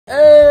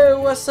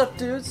What's up,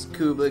 dudes?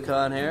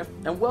 Kooblay here,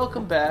 and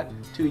welcome back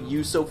to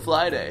You So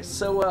Fly Day.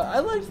 So, I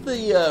liked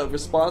the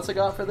response I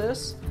got for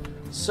this,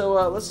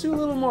 so let's do a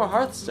little more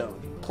Hearthstone.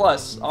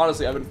 Plus,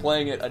 honestly, I've been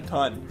playing it a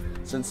ton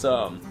since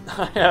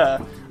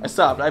I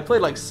stopped. I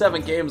played like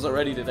 7 games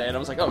already today, and I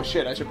was like, oh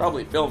shit, I should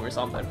probably film or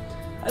something.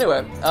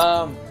 Anyway,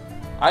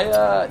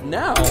 I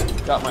now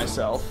got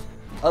myself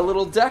a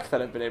little deck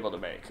that I've been able to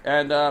make,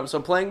 and so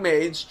I'm playing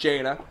Mage,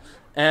 Jaina,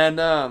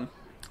 and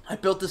I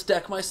built this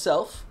deck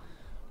myself.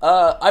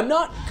 I'm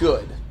not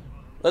good.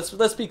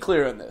 Let's be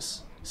clear on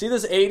this. See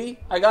this 80?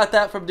 I got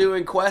that from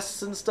doing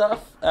quests and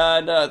stuff,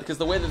 and because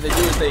the way that they do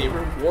is they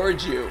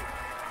reward you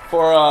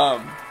for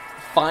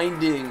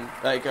finding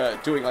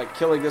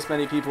killing this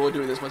many people,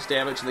 doing this much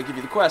damage, and they give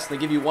you the quest. And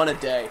they give you 1 a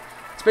day.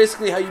 It's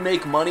basically how you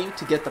make money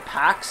to get the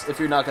packs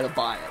if you're not gonna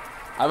buy it.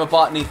 I haven't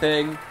bought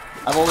anything.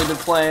 I've only been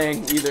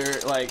playing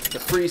either like the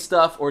free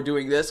stuff or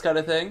doing this kind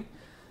of thing.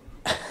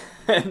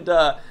 And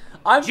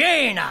I'm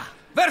Jaina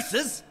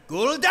versus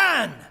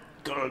Gul'dan.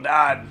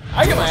 Gul'dan.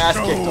 I get my ass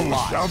kicked a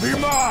lot. Shall be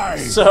mine.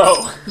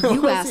 So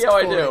we'll see how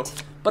I do.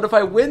 But if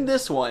I win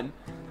this one,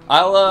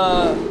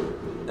 I'll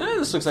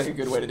this looks like a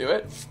good way to do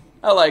it.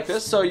 I like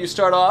this. So you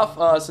start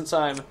off, since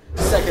I'm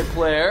second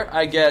player,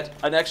 I get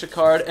an extra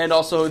card and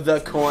also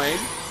the coin.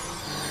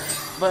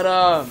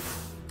 But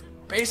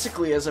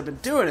basically, as I've been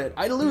doing it,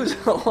 I lose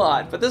a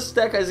lot. But this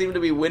deck I seem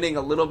to be winning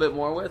a little bit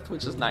more with,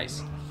 which is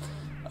nice.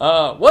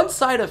 One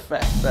side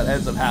effect that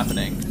ends up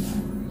happening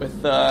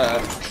with,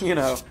 you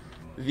know,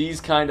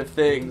 these kind of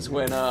things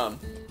when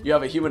you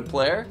have a human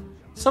player,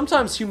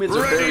 sometimes humans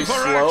are very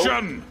slow,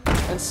 action.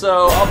 And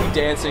so I'll be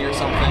dancing or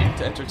something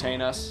to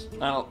entertain us.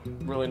 I don't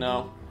really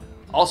know.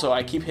 Also,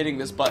 I keep hitting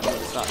this button when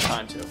it's not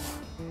time to.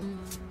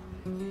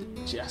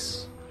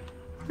 Yes.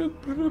 Bloop,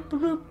 bloop,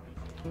 bloop,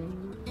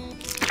 bloop.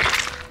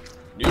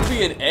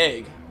 Nubian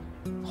egg.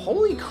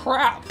 Holy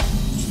crap.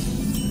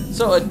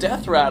 So a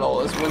death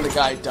rattle is when the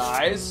guy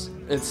dies.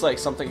 It's like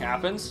something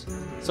happens.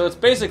 So it's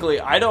basically,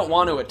 I don't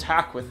want to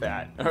attack with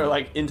that, or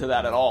like into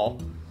that at all.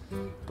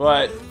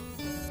 But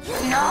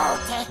No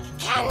tick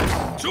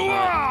candle. To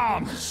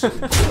arms!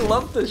 I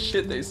love the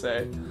shit they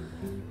say.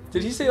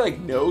 Did he say like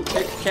no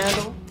tick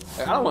candle?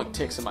 Like, I don't want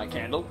ticks in my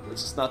candle.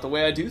 It's just not the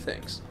way I do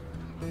things.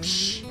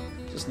 Psh,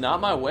 just not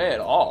my way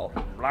at all.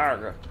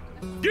 Blarg.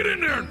 Get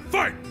in there and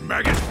fight,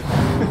 maggot!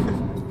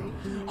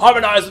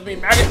 Harmonize with me,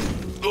 maggot!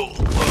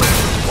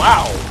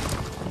 Wow.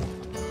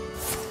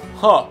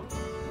 Huh.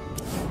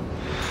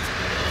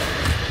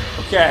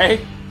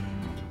 Okay.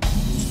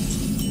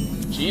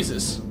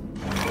 Jesus.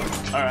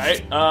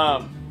 Alright,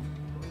 I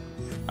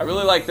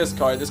really like this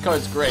card. This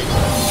card's great.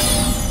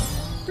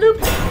 Bloop.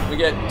 We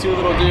get 2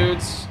 little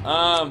dudes.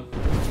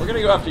 We're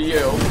gonna go after you.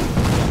 There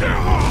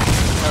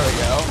we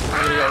go.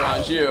 We're gonna go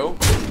around you.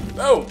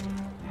 Oh!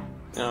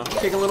 No,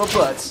 kicking little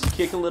butts.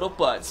 Kicking little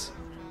butts.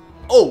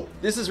 Oh,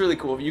 this is really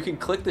cool. You can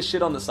click the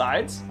shit on the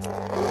sides.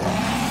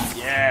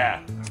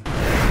 Yeah.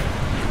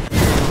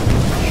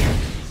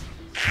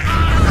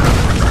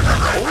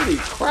 Holy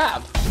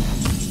crap.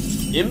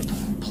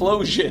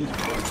 Implosion.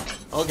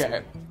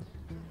 Okay.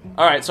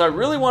 Alright, so I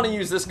really want to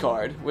use this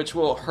card, which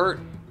will hurt,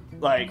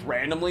 like,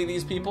 randomly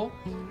these people.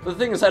 But the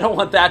thing is, I don't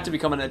want that to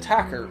become an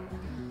attacker.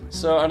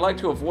 So I'd like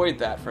to avoid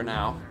that for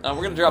now. We're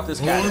going to drop this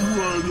guy.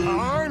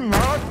 I'm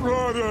not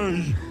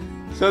ready!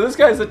 So this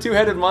guy's a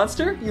 2-headed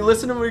monster. You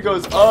listen to him, he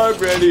goes, I'm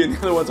ready, and the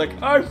other one's like,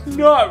 I'm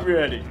not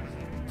ready.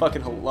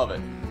 Fucking love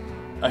it.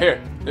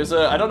 Here, there's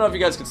a, I don't know if you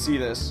guys can see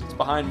this. It's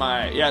behind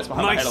my, yeah, it's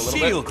behind my head a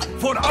little bit.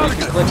 For You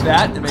can click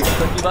that and make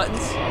clicky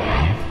buttons.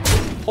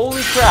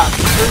 Holy crap,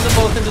 turn them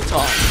both into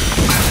taunts.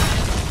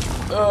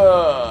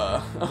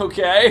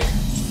 Okay.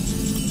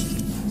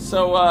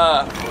 So,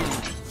 well,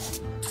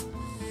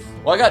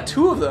 I got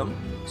 2 of them,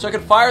 so I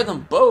can fire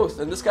them both,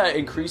 and this guy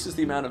increases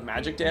the amount of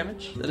magic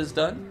damage that is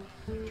done.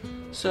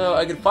 So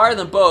I can fire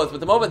them both, but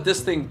the moment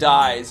this thing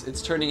dies,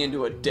 it's turning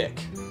into a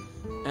dick.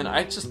 And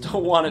I just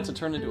don't want it to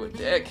turn into a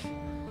dick.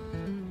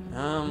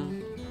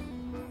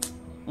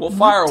 We'll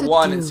fire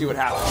 1 and see what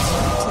happens.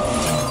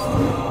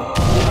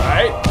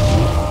 Alright.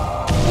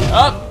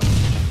 Up!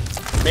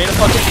 Made a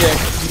fucking dick.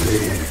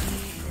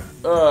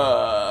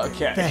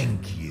 Okay.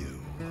 Thank you.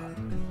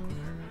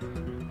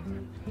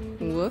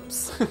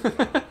 Whoops.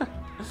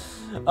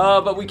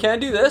 But we can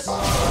do this.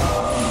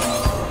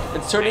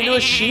 It's turned into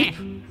a sheep.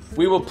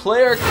 We will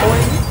play our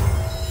coin,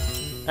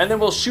 and then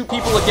we'll shoot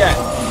people again.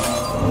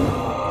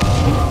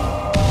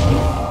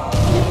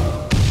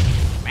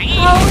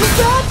 How is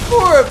that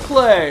for a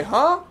play,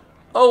 huh?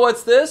 Oh,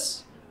 what's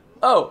this?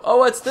 Oh,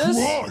 what's this?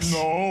 No.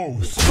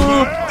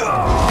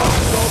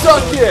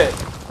 Suck it!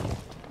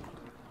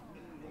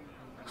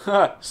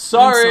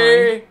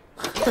 Sorry!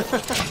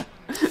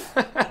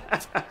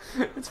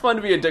 It's fun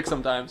to be a dick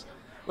sometimes.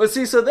 But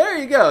see, so there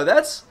you go.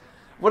 That's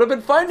what I've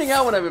been finding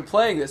out when I've been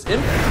playing this.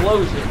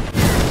 Implosion.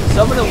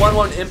 Summon a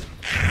 1/1 imp.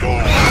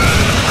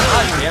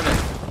 God damn it.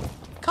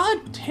 God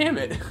damn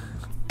it.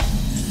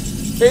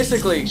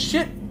 Basically,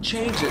 shit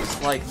changes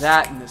like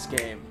that in this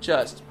game.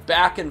 Just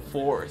back and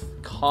forth,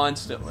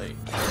 constantly.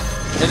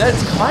 And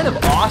that's kind of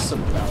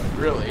awesome about it,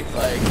 really.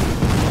 Like,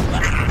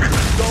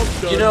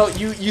 you know,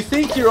 you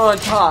think you're on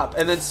top,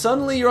 and then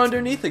suddenly you're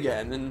underneath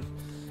again, and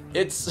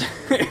it's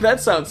that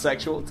sounds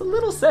sexual. It's a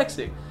little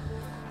sexy.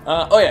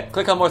 Oh yeah,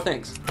 click on more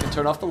things. I can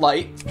turn off the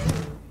light.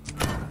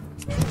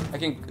 I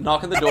can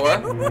knock on the door.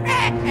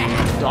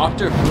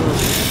 Doctor Who.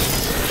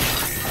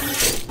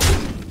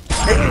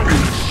 Holy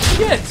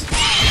shit!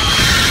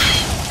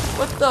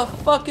 What the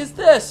fuck is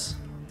this?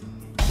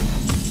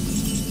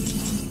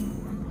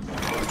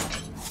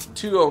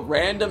 To a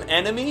random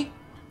enemy?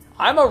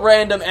 I'm a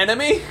random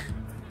enemy?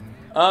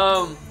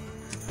 Oh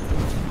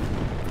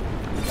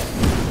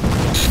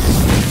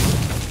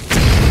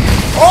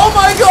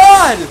my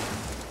god!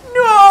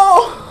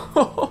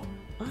 No!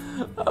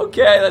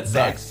 Okay, that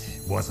sucks.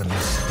 That was a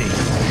mistake.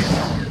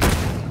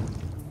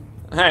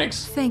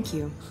 Thanks. Thank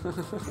you.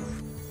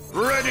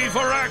 Ready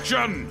for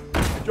action!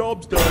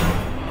 Job's done.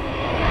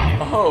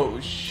 Oh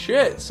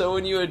shit, so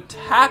when you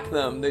attack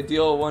them, they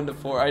deal 1 to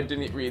 4. I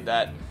didn't read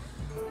that.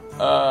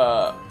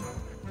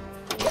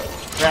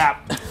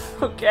 Crap.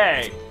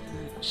 Okay.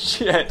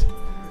 Shit.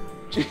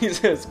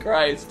 Jesus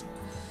Christ.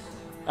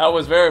 That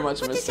was very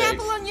much a Put this mistake.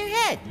 apple on your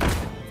head.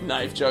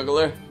 Knife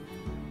juggler.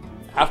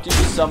 After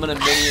you summon a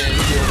minion,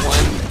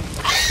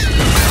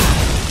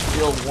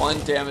 deal 1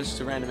 damage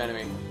to random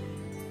enemy.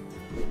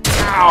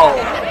 Ow!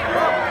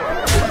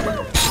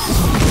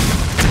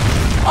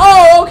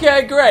 Oh,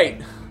 okay,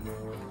 great.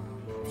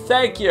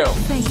 Thank you.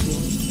 Thank you.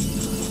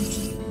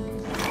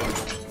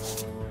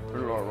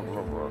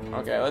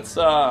 Okay, let's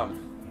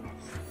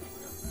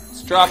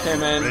drop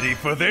him in. Ready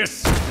for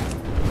this?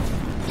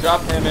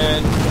 Drop him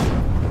in.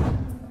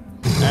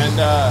 And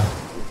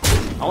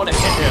I want to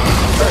hit him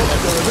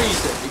and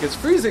freeze him, because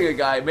freezing a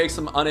guy makes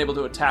him unable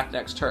to attack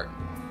next turn.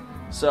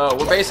 So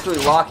we're basically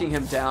locking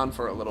him down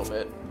for a little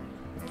bit.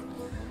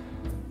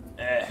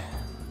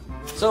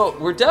 So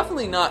we're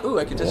definitely not. Ooh,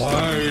 I can just.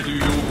 Why do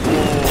you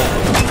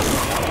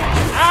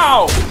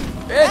Ow!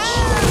 Bitch!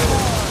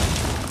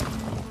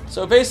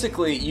 So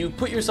basically, you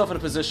put yourself in a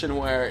position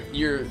where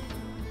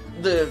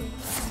the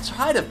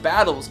tide of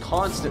battle is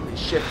constantly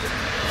shifting.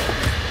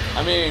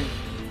 I mean,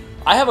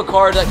 I have a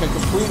card that can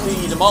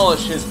completely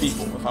demolish his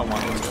people if I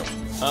wanted to.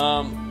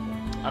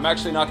 I'm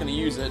actually not going to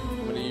use it.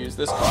 I'm going to use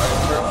this card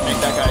to make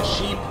that guy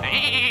sheep.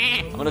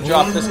 I'm going to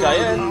drop this guy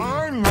in.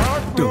 I'm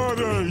not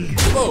ready!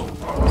 Whoa.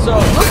 So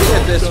looking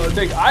at this, you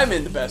think I'm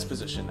in the best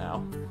position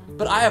now.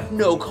 But I have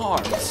no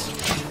cards.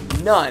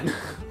 None.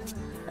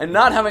 And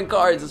not having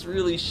cards is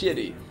really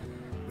shitty.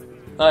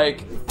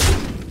 Like...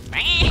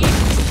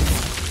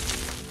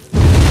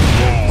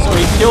 So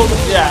he killed...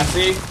 Yeah,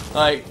 see?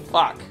 Like,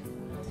 fuck.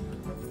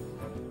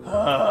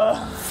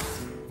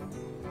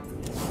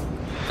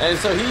 And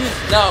so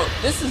he's... Now,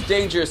 this is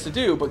dangerous to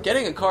do, but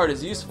getting a card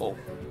is useful.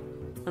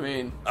 I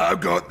mean... I've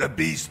got the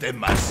beast in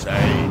my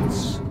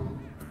sights.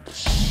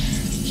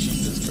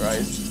 Jesus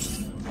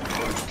Christ.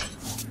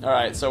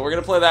 Alright, so we're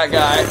gonna play that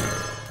guy.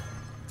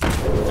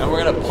 And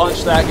we're gonna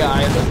punch that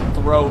guy in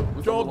the throat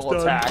with a little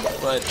attack,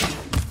 but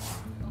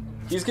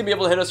he's gonna be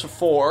able to hit us for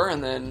 4,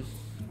 and then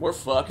we're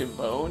fucking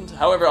boned.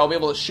 However, I'll be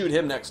able to shoot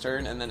him next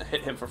turn and then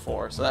hit him for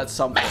 4, so that's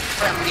something.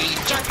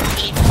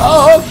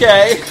 Oh,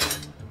 okay.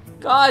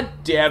 God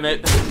damn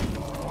it.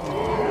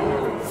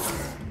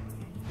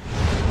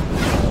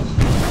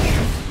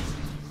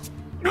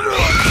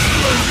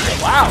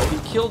 Wow, he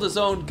killed his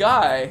own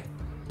guy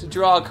to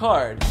draw a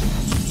card.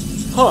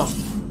 Huh.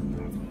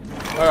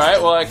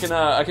 Alright, well I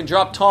can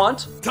drop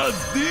taunt.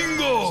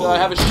 Tadingo! So I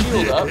have a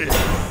shield up.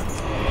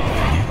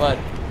 But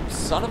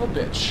son of a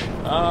bitch.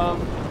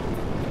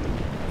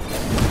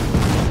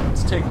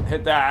 Let's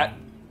hit that.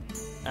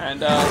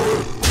 And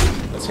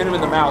let's hit him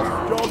in the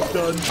mouth. Job's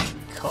done.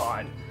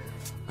 God.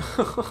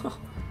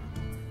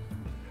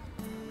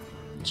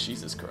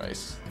 Jesus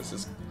Christ. This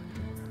is...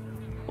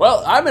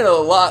 Well, I'm in a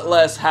lot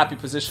less happy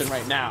position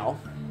right now.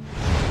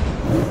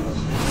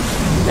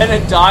 And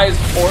it dies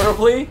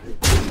horribly.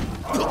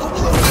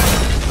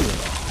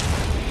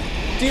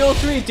 Deal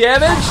 3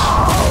 damage?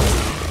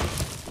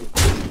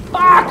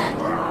 Fuck!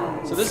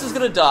 So this is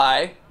gonna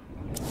die.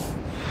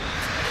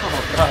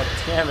 Oh god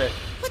damn it.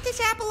 Put this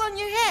apple on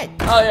your head.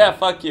 Oh yeah,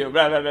 fuck you.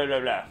 Blah, blah, blah, blah,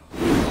 blah.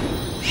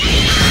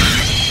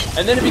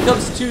 And then it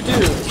becomes 2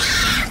 dudes.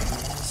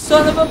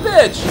 Son of a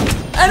bitch!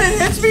 And it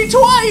hits me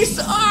twice!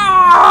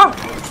 Ah!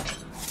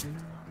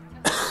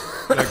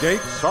 The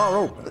gates are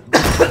open.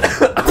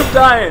 I'm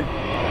dying.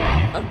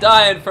 I'm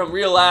dying from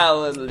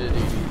realities.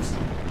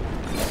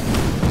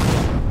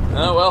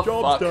 Oh well,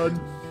 Job's fuck.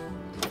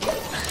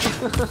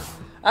 done.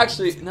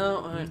 Actually,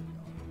 no.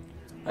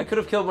 I could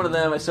have killed one of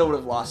them. I still would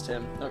have lost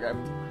him. Okay.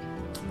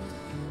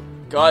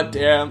 God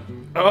damn.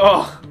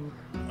 Oh.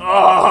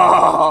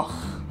 Oh.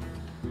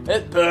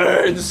 It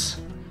burns.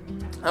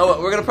 Oh,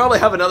 well, we're gonna probably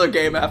have another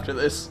game after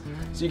this,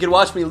 so you can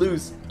watch me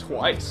lose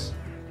twice.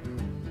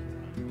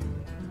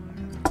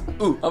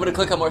 Ooh, I'm gonna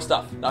click on more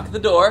stuff. Knock at the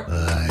door.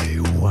 I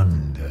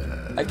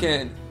wonder. I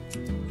can...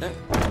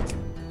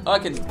 Oh, I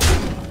can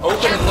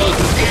open and close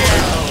this door.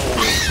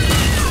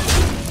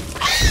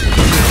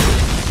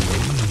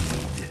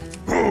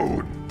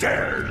 Who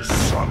dare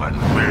summon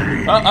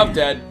me? Oh, I'm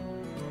dead.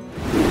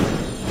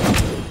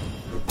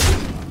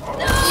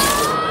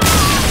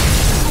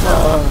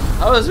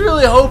 I was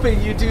really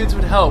hoping you dudes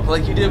would help,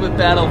 like you did with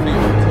Battlefield.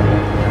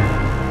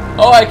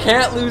 Oh, I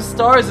can't lose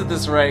stars at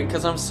this rank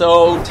because I'm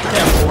so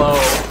damn low.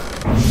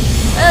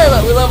 Hey,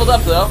 but we leveled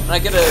up though, and I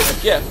get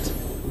a gift.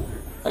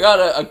 I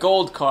got a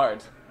gold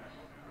card.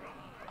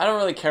 I don't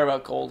really care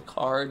about gold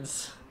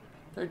cards.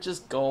 They're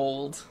just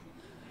gold.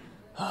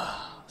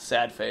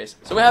 Sad face.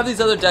 So we have these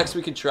other decks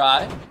we can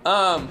try.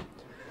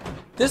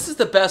 This is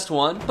the best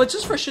one, but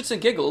just for shits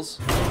and giggles,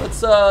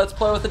 let's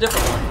play with a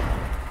different one.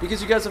 Because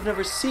you guys have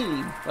never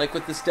seen like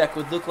what this deck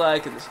would look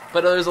like, and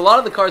but there's a lot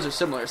of the cards are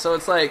similar. So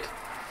it's like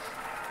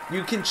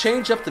you can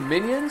change up the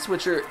minions,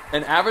 which are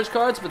an average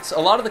cards, but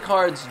a lot of the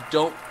cards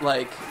don't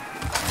like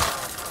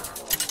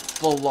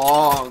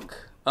belong.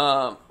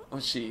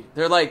 What's she?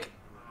 They're like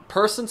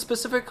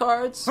person-specific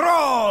cards,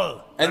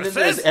 Thrall! and then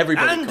there's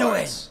everybody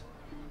cards.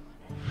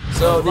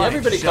 So the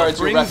everybody cards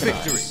you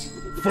recognize,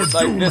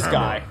 like this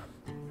guy.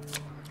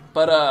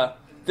 But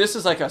this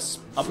is like a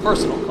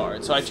personal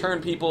card, so I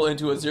turn people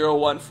into a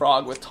 0-1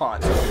 frog with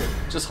taunt.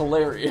 Just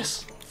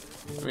hilarious.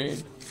 I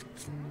mean,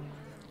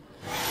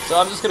 so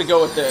I'm just gonna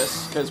go with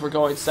this because we're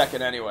going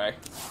second anyway.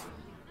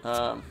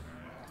 But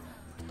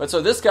so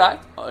this guy,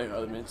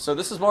 so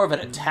this is more of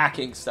an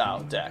attacking style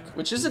deck,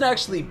 which isn't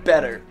actually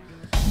better,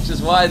 which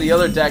is why the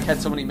other deck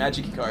had so many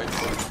magic cards.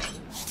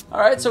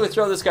 All right, so we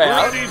throw this guy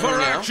out. Ready for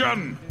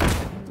action!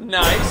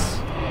 Nice.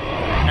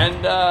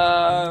 And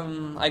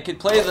I could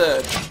play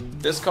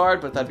this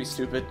card, but that'd be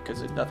stupid because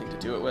there's nothing to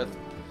do it with.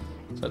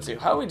 So let's see,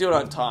 how are we doing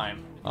on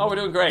time? Oh, we're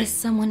doing great. Is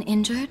someone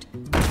injured?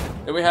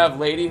 Then we have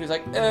Lady, who's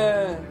like,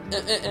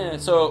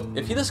 So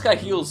if this guy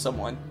heals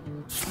someone,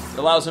 it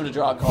allows him to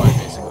draw a card,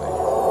 basically.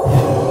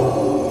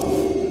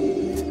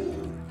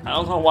 I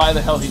don't know why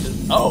the hell he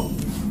just... Oh!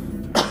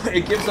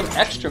 It gives them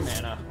extra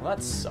mana. Well,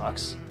 that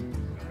sucks.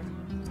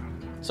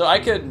 So I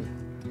could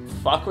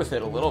fuck with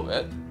it a little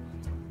bit.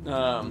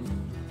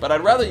 But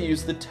I'd rather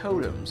use the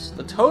totems.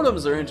 The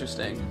totems are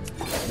interesting.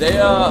 They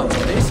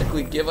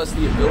basically give us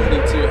the ability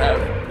to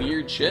have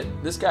weird shit.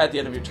 This guy at the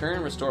end of your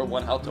turn, restore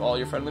 1 health to all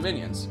your friendly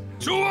minions.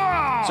 To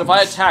arms! So if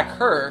I attack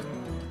her,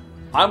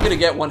 I'm gonna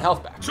get 1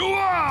 health back. To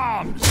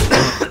arms!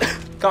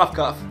 Cough,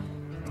 cough.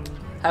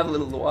 Have a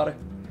little of the water.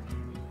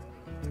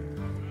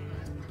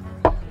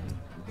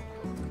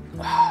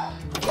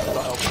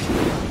 That'll help.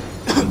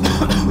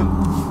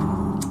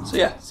 So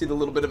yeah, see the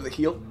little bit of the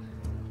heal?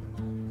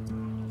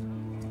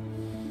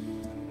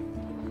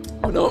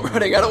 Oh no, I'm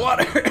running out of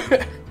water.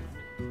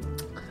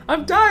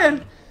 I'm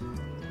dying.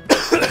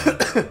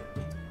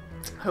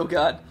 Oh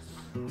god.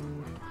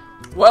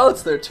 Well,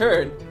 it's their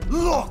turn.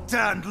 Locked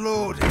and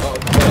loaded.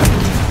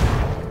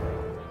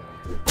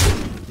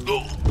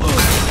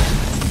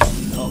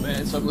 Oh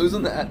man, so I'm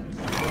losing that.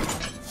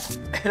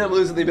 And I'm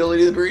losing the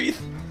ability to breathe.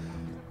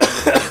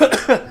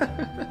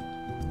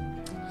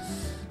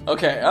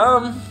 Okay,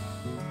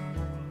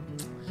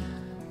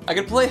 I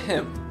could play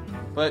him,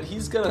 but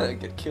he's gonna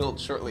get killed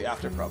shortly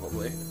after,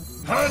 probably.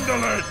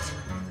 Handle it!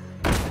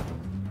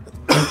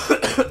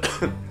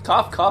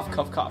 Cough, cough,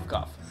 cough, cough,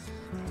 cough.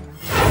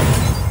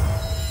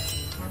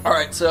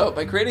 Alright, so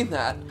by creating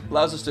that,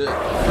 allows us to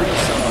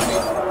freeze somebody.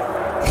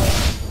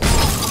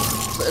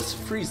 So let's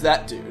freeze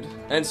that dude.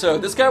 And so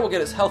this guy will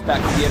get his health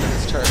back at the end of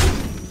his turn.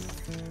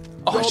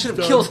 Oh, I should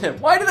have killed him.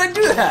 Why did I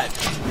do that?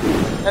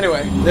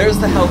 Anyway, there's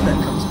the health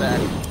that comes back.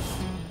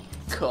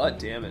 God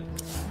damn it.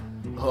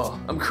 Oh,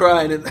 I'm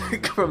crying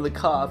from the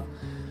cough.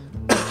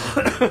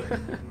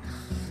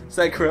 Is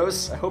that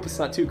gross? I hope it's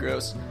not too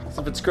gross.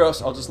 If it's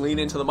gross, I'll just lean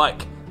into the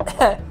mic.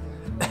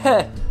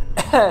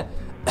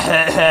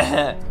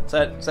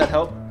 Does that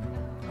help?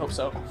 I hope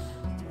so.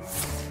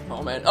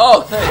 Oh man.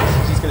 Oh,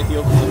 thanks. She's gonna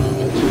heal the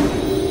little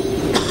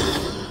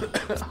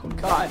bitch. Oh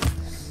god.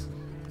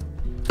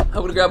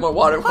 I'm gonna grab my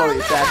water while he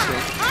attacks me.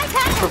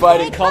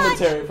 Providing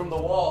commentary from the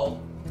wall.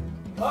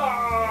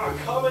 Ah,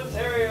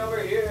 commentary over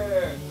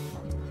here.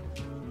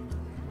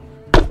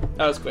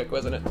 That was quick,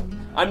 wasn't it?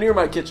 I'm near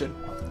my kitchen.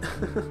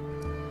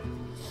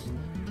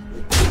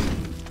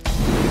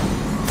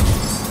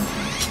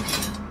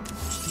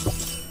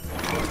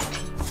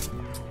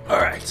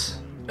 Alright.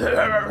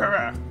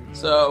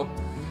 So,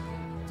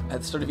 at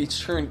the start of each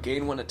turn,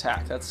 gain 1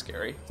 attack. That's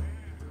scary.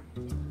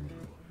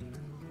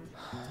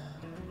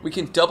 We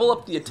can double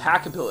up the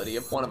attack ability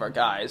of one of our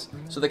guys,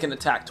 so they can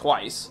attack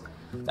twice.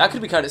 That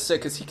could be kind of sick,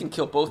 because he can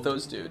kill both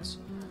those dudes.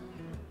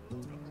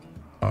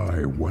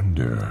 I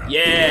wonder.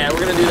 Yeah,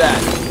 we're gonna do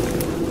that.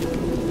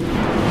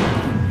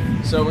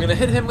 So we're gonna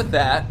hit him with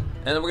that,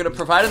 and then we're gonna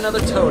provide another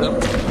totem.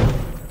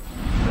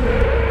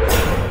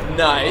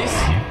 Nice.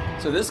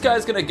 So this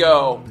guy's gonna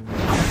go.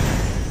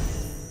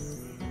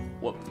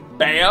 Whoop,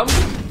 bam.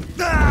 This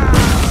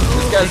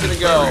guy's gonna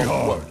go.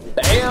 Whoop,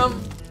 bam.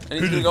 And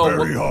he's gonna go.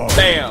 Whoop,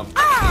 bam.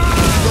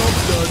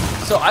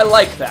 So I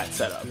like that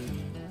setup.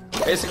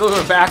 Basically,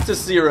 we're back to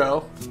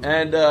 0,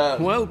 and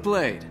Well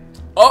played.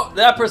 oh,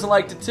 that person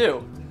liked it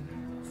too.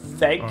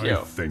 Thank you.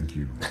 Thank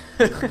you.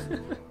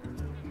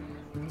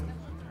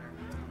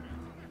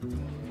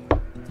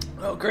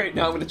 Oh great,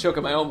 now I'm gonna choke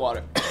on my own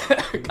water.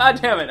 God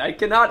damn it, I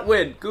cannot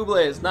win.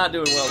 Kooblay is not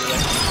doing well today.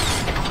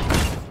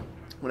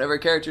 Whenever a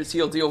character is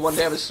healed, deal 1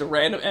 damage to a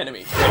random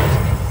enemy.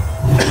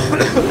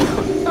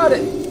 Got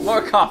it.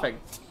 More coughing.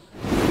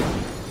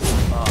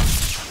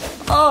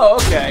 Oh,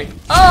 okay.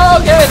 Oh,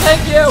 okay,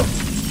 thank you!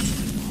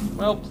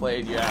 Well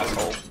played, you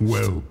asshole.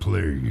 Well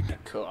played.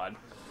 God.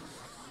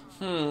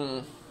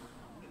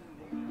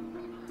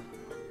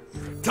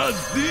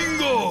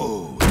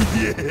 Tazingo!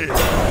 Yeah!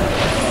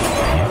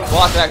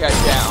 Block that guy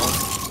down.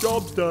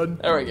 Job's done.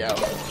 There we go.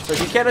 So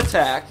he can't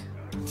attack.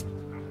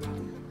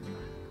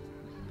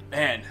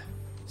 Man.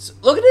 So,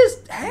 look at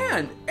his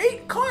hand.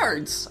 8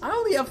 cards. I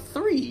only have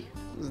 3.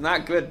 This is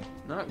not good.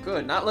 Not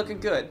good. Not looking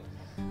good.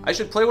 I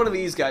should play one of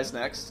these guys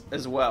next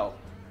as well.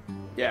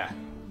 Yeah.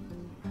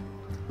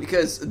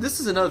 Because this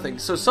is another thing.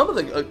 So some of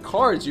the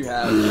cards you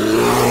have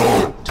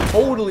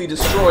totally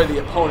destroy the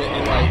opponent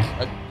in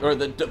like, or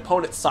the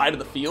opponent's side of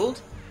the field,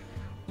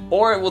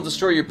 or it will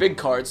destroy your big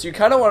cards. So you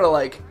kind of want to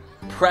like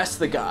press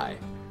the guy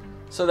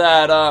so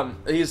that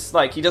he's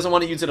like he doesn't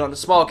want to use it on a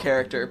small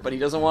character, but he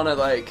doesn't want to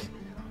like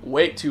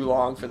wait too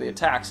long for the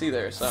attacks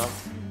either. So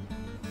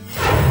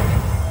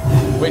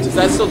wait, does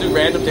that still do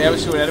random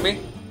damage to an enemy?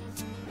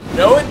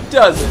 No, it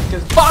doesn't.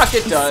 Because fuck,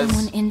 it does. Is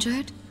someone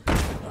injured?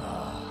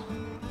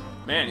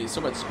 Man, he's so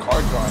much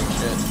card drawing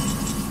shit.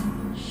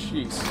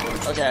 Jeez.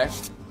 Okay.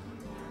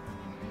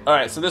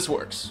 Alright, so this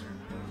works.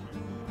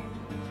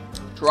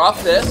 Drop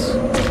this.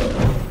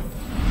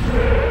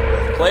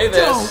 Play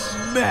this.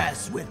 Don't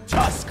mess with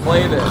Tusk.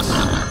 Play this.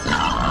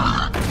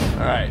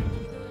 Alright.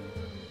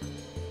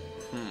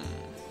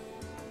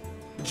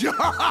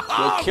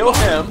 We'll kill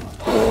him.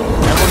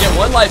 And we'll get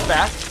 1 life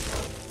back.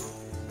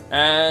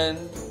 And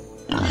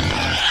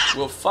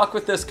we'll fuck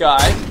with this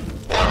guy.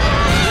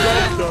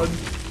 Job's done.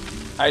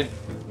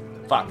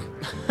 Fuck.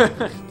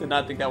 Did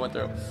not think that went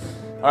through.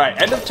 Alright,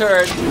 end of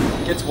turn.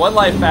 Gets 1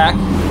 life back.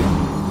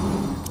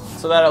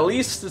 So that at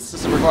least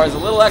this requires a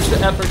little extra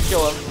effort to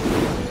kill him.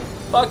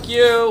 Fuck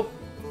you!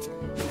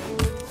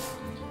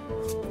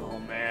 Oh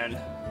man.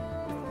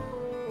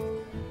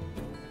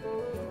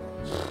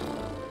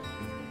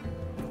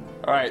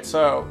 Alright,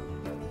 so.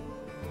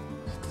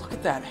 Look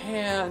at that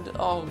hand.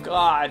 Oh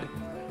god.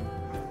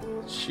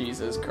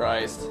 Jesus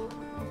Christ.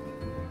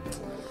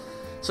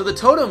 So the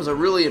totems are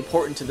really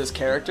important to this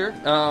character.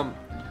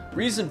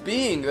 Reason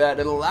being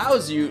that it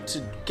allows you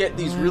to get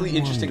these really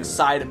interesting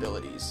side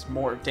abilities.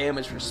 More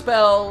damage for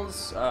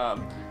spells,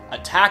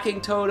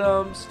 attacking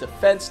totems,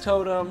 defense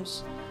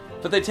totems.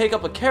 But they take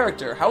up a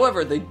character.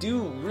 However, they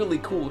do really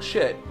cool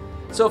shit.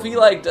 So if he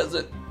like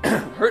doesn't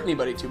hurt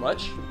anybody too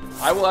much,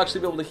 I will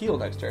actually be able to heal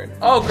next turn.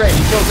 Oh great,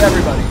 he kills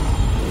everybody.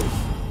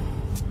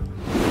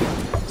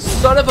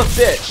 Son of a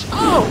bitch.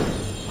 Oh!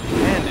 My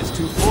hand is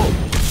too full.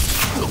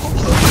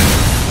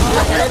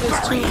 My hand is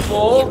too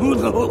full.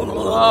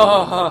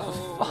 Oh,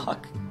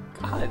 fuck.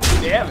 God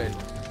damn it.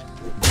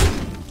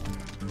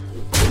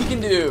 He can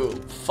do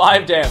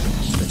 5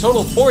 damage. A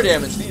total of 4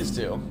 damage, these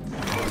two.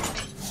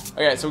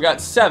 Okay, so we got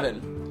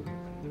 7.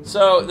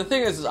 So the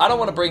thing is I don't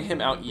want to bring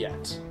him out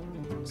yet.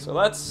 So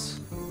let's...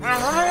 And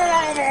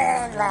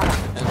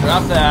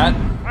drop that.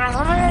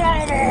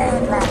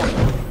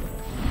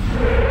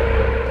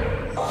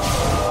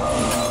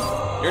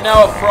 You're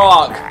now a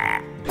frog.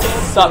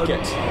 Suck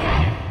it.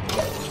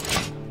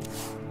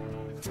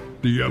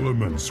 The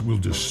elements will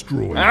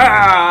destroy.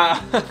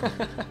 Ah!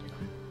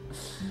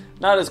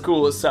 Not as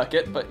cool as suck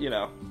it, but you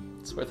know,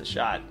 it's worth a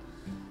shot.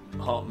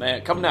 Oh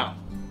man, come now.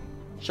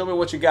 Show me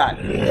what you got.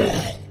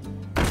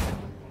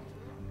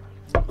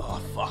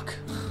 Oh fuck.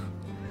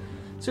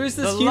 So is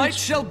this The huge? light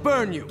shall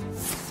burn you.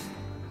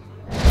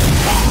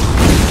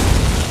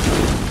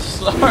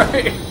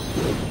 Sorry.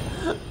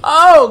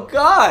 Oh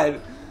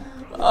god.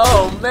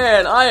 Oh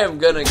man, I am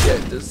gonna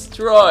get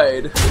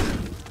destroyed.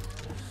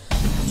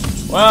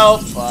 Well,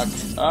 fuck.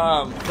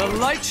 The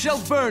light shall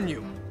burn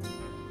you.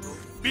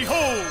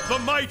 Behold the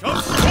might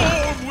of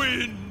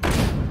Stormwind!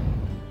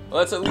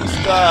 Let's at least,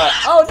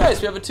 oh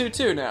nice, we have a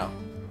 2-2 now.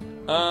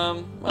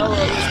 Well, we'll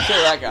at least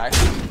kill that guy.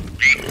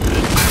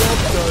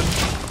 Job's done.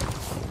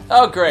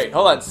 Oh great,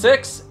 hold on,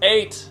 6,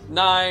 8,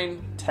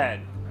 9,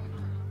 10.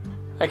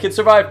 I can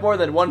survive more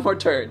than 1 more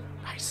turn.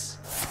 Nice.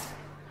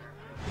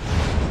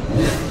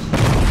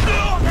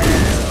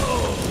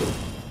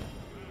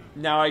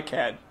 Now I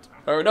can't.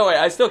 Or no, wait,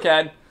 I still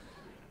can.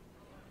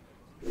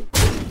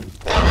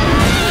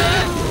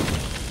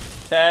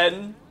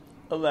 10,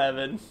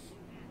 11.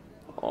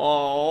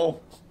 Oh.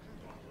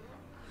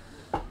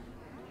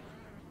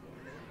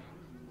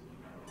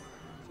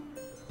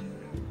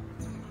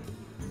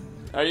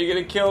 Are you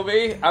gonna kill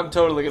me? I'm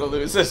totally gonna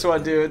lose this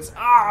one, dudes.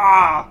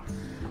 Ah!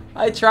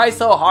 I try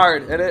so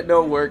hard and it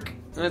don't work.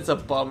 And it's a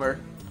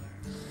bummer.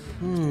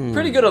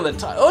 Pretty good on the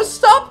time. Oh,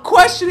 stop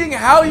questioning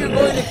how you're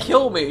going to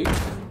kill me.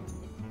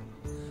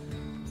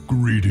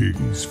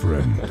 Greetings,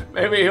 friend.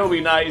 Maybe he'll be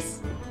nice.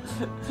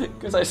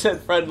 Because I said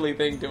friendly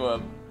thing to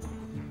him.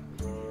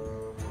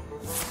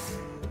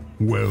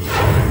 Well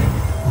played.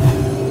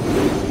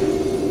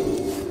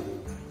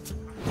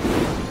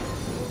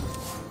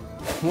 10,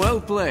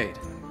 Well played.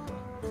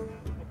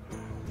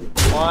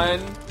 1,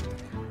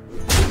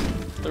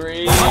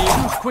 3.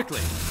 Choose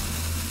quickly.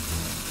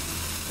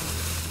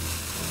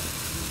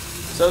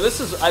 So this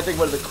is, I think,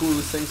 one of the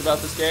coolest things about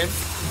this game.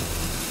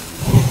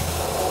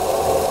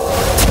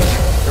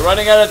 You're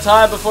running out of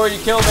time before you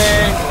kill me.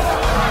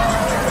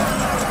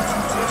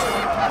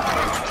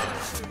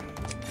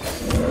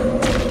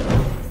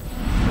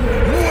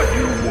 What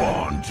you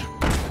want?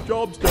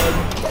 Job's done.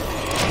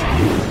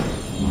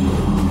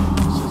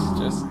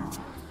 Just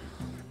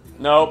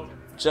nope.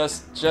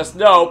 Just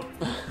nope.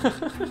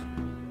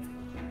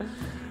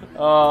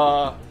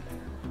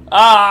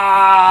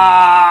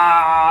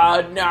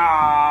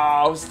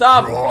 No!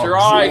 Stop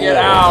drawing it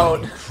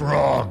out.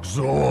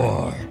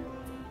 Frogzor.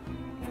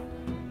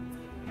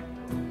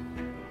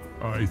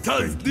 I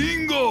think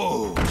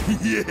Dingo!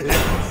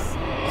 Yes!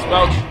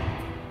 Squelch.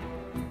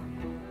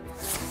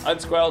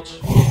 Unsquelch.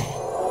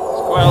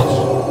 Squelch.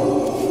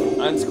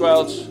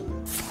 Unsquelch.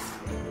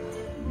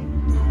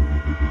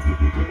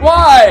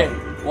 Why?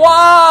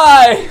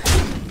 Why?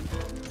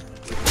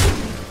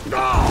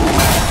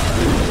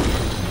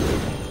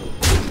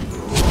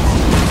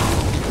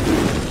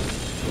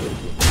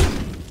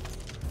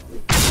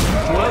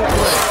 Well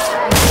played.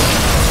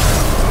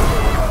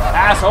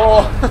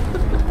 Asshole.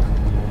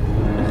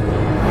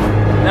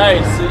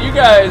 Nice. So you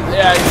guys,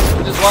 yeah,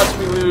 you just watched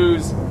me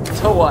lose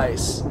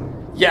twice.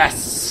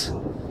 Yes.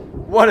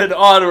 What an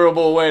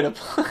honorable way to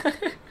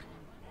play.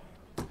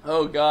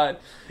 Oh god.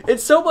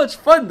 It's so much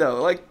fun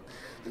though. Like,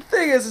 the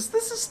thing is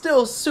this is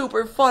still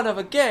super fun of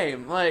a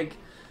game. Like,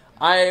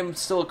 I am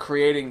still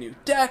creating new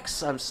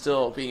decks. I'm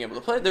still being able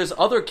to play. There's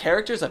other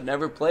characters I've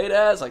never played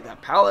as, like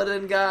that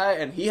paladin guy,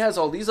 and he has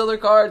all these other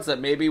cards that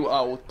maybe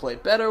I'll play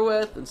better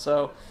with, and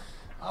so...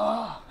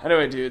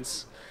 anyway,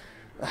 dudes.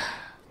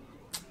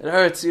 It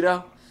hurts, you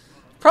know?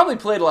 Probably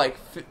played like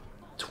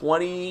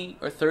 20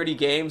 or 30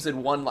 games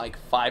and won like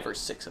 5 or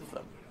 6 of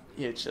them.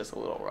 It's just a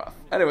little rough.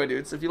 Anyway,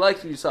 dudes, if you liked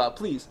what you saw,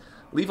 please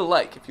leave a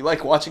like. If you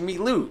like watching me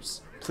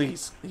lose,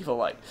 please leave a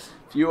like.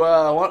 If you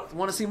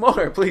want to see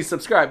more, please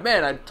subscribe.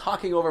 Man, I'm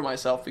talking over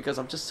myself because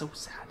I'm just so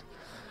sad.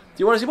 If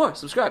you want to see more,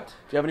 subscribe.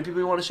 If you have any people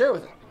you want to share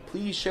with,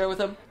 please share with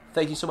them.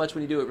 Thank you so much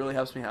when you do. It really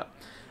helps me out.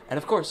 And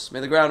of course, may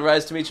the ground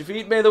rise to meet your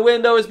feet. May the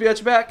wind always be at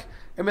your back.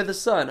 And may the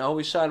sun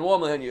always shine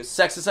warmly on your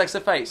sexy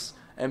face.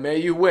 And may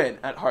you win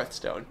at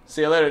Hearthstone.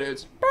 See you later,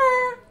 dudes.